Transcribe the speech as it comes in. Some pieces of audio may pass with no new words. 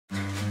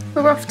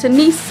We're off to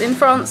Nice in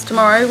France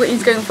tomorrow.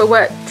 Whitney's going for a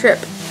work trip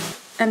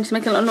and she's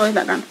making a lot of noise in the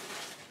background.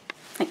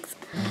 Thanks.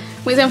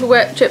 We're going for a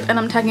work trip and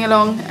I'm tagging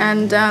along,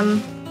 and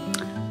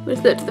we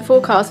just looked at the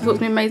forecast. It's going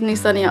to be amazingly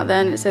sunny out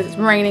there and it says it's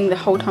raining the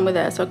whole time we're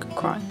there, so I could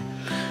cry.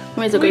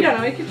 We don't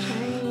know, it could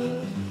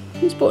change.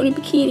 He's bought a new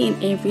bikini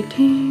and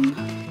everything.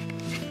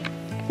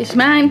 It's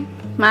mine.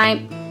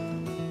 Mine.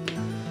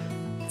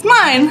 It's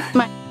mine.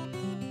 Mine.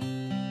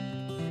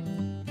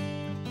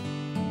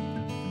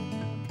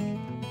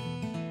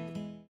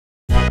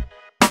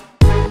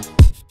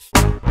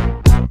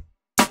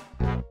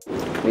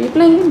 We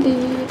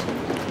blended.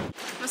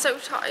 I'm so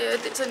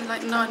tired. It's only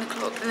like 9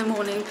 o'clock in the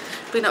morning.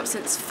 Been up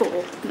since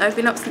 4. No,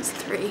 been up since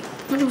 3.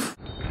 Oof.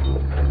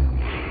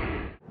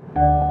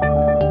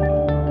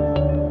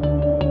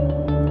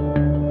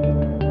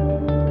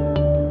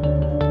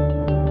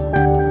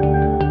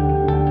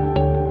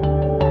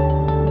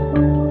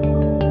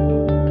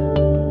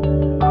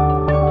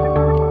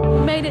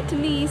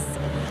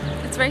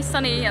 Very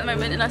sunny at the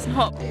moment and nice and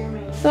hot.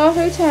 So our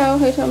hotel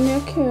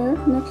Mercure,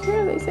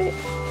 they say.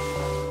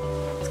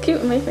 It's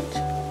cute and very French.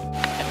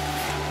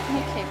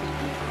 Okay, baby.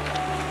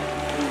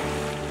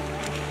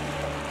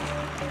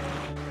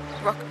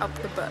 Rock up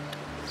the butt.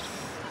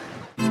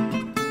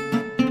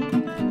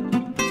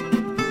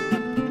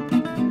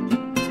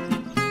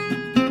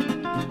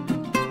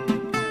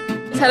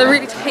 Just had a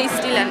really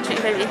tasty lunch,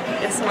 baby.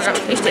 Yes, oh my god,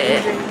 we finished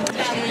it.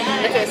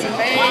 Look at some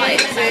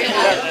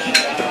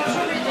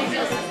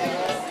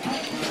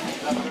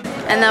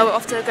and now we're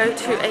off to go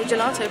to a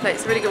gelato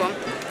place, a really good one.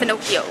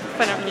 Pinocchio.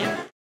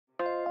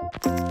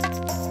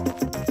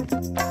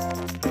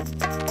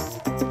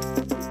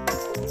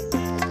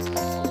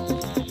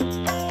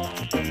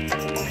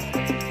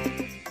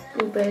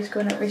 Blueberry's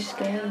going up with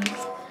scales.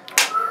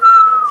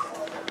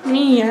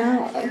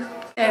 Meow.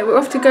 Yeah, we're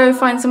off to go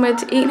find somewhere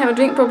to eat and have a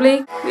drink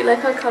probably. We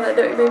like our colour,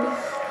 don't we, baby?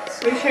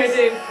 We sure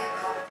do.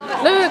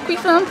 Look, we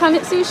found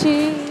Planet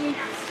Sushi.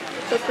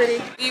 So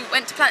pretty. We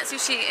went to Planet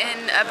Sushi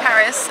in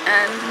Paris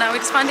and now we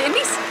just find it in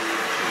Nice.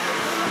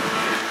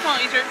 Come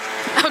on, Eater.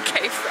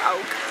 Okay,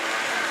 frog.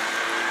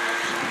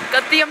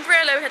 Got the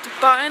umbrella, we had to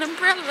buy an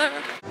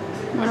umbrella.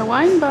 We're in a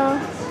wine bar.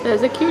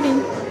 There's a cutie.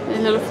 And a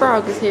little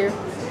frog is here.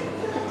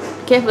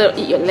 Be careful, it'll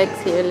eat your legs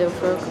here, little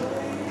frog.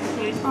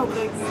 Frog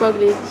legs. Frog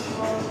legs.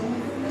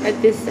 At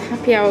this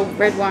happy hour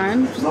red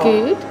wine, which is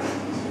good.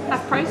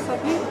 That price, I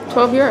think.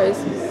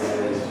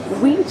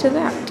 €12. We to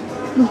that.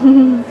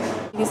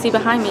 You can see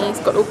behind me, it's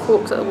got all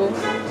corks at the wall.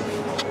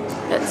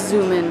 Let's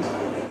zoom in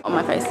on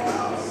my face.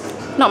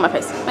 Not on my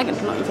face. Megan,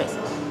 not your face.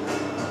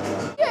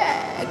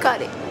 Yeah,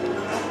 got it.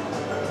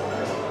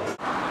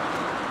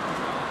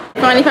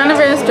 Finally found a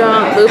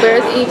restaurant.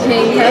 Blueberry's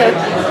eating her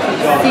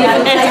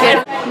seafood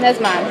chicken. There's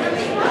mine.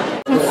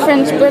 Some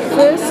French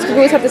breakfast. We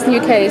always have this in the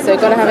UK, so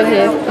gotta have it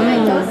here.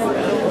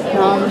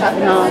 Nom, nom,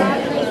 nom.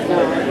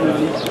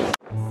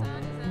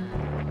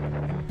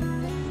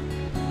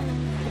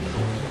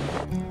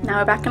 Now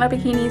we're back in our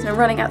bikinis, we're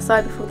running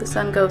outside before the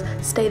sun goes.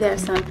 Stay there,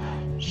 sun.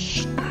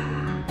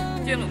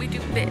 Doing what we do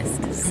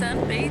best,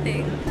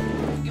 sunbathing.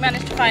 We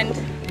managed to find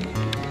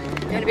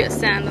a bit of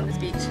sand on this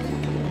beach.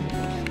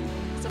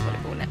 It's a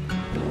volleyball net.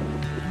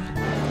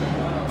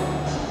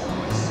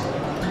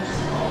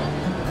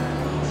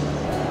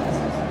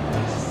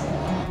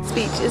 This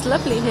beach is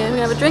lovely here. We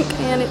have a drink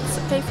and it's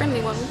a gay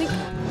friendly one, I think.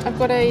 I've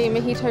got a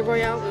mojito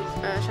royale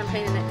with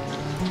champagne in it.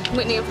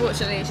 Whitney,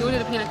 unfortunately, she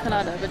ordered a pina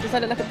colada, but does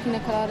that look like a pina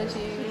colada to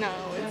you? No,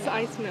 it's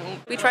ice milk.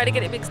 We tried to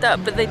get it mixed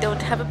up, but they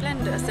don't have a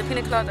blender. So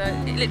pina colada,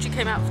 it literally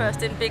came out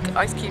first in big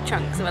ice cube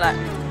chunks, and we're like,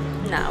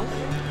 no.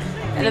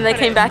 And then they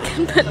came back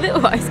and put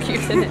little ice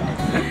cubes in it.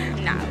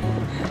 No.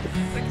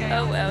 Okay.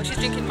 Oh well, she's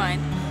drinking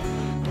mine.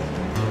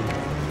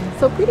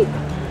 So pretty.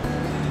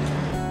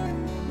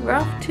 We're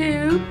off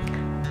to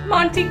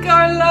Monte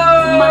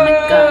Carlo! Monte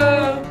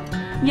Carlo!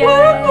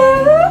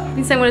 Yay!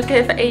 Been saying we want to go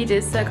here for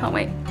ages, so I can't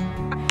wait.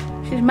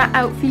 She's my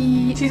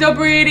outfit. She's so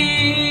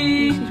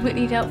pretty. She's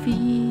Whitney's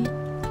outfit.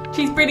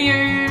 She's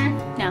prettier.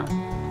 Now.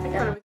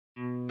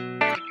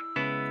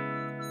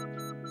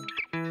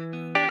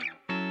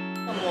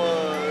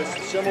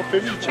 Siamo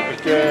felici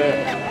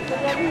perché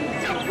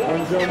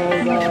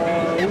andiamo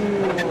da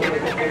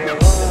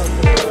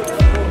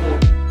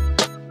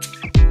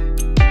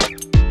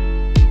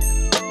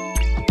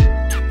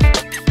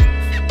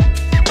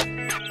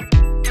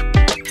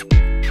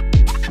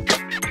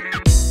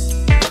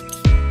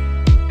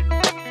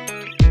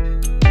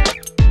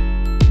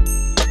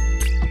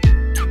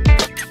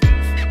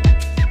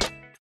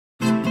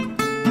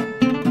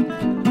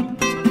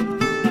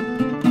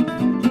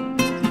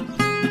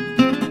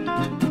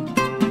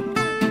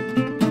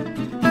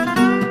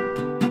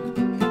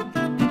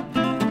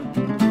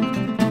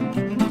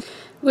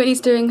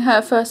Whitney's doing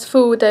her first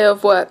full day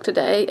of work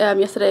today.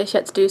 Yesterday she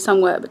had to do some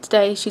work, but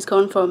today she's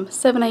gone from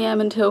 7 AM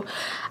until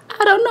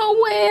I don't know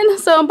when.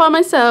 So I'm by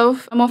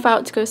myself. I'm off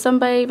out to go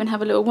sunbathe and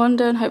have a little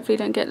wander and hopefully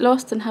don't get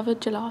lost and have a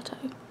gelato.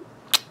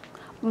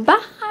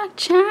 Bye,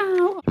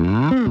 ciao.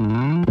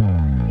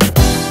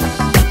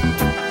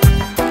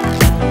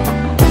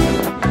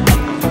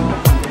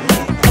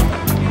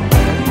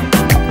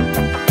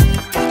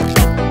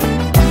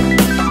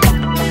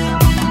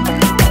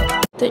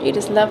 Don't you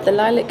just love the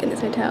lilac in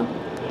this hotel?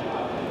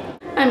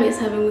 I miss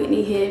having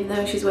Whitney here, even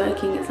though she's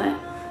working. It's like,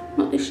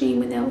 not the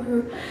shame without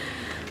her.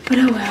 But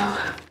oh well.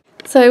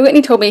 So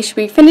Whitney told me she'd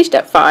be finished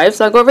at 5,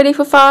 so I got ready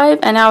for 5,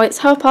 and now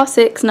it's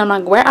 6:30, and I'm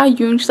like, where are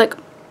you? And she's like,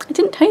 I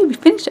didn't tell you we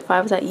finished at 5.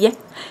 I was like, yeah,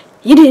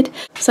 you did.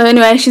 So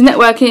anyway, she's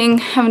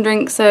networking, having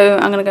drinks, so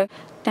I'm gonna go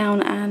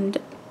down and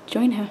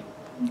join her.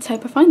 Let's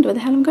hope I find where the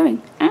hell I'm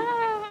going.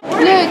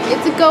 Look,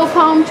 it's a gold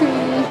palm tree.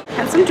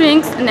 Have some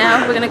drinks, and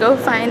now we're gonna go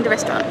find the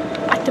restaurant.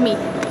 After me.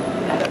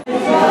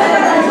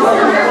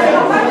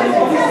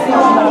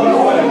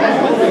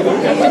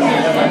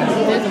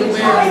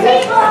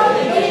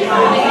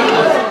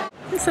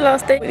 It's the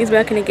last day. Whitney's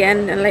working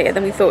again, and later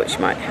than we thought she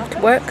might have to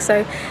work,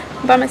 so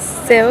I'm by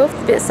myself,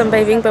 a bit of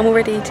sunbathing, but I'm all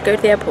ready to go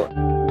to the airport.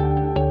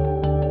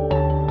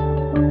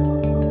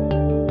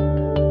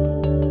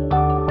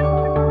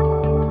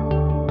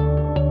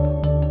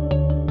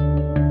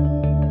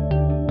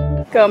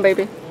 Go on,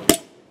 baby.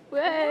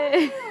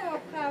 Way.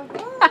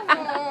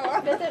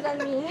 Better than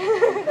me.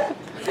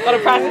 A lot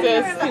of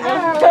practice, you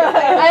know.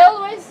 I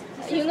always,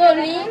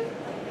 lean.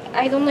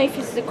 I don't know if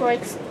it's the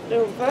correct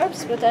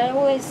verbs, but I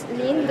always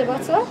lean the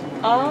bottle.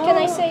 Oh. Can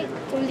I say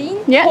to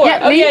lean? Yeah, Pour. yeah,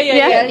 Oh,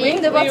 yeah.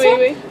 Lean the bottle.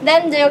 Oui.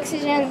 Then the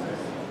oxygen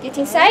get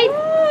inside.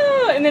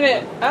 Oh, and then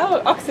it,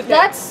 oxygen.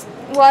 That's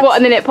what. What,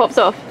 and then it pops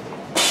off?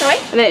 Sorry?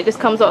 And then it just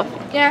comes off?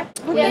 Yeah.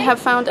 We have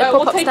found a We'll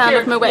pop-up take stand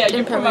your, of Moet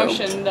in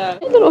promotion. Hey,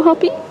 little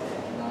Hoppy.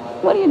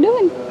 What are you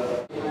doing?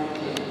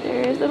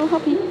 There's little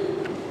Hoppy.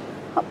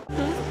 Hop.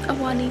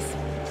 Awanis,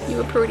 you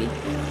were pretty,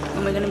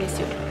 and we're gonna miss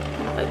you.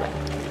 Bye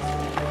bye.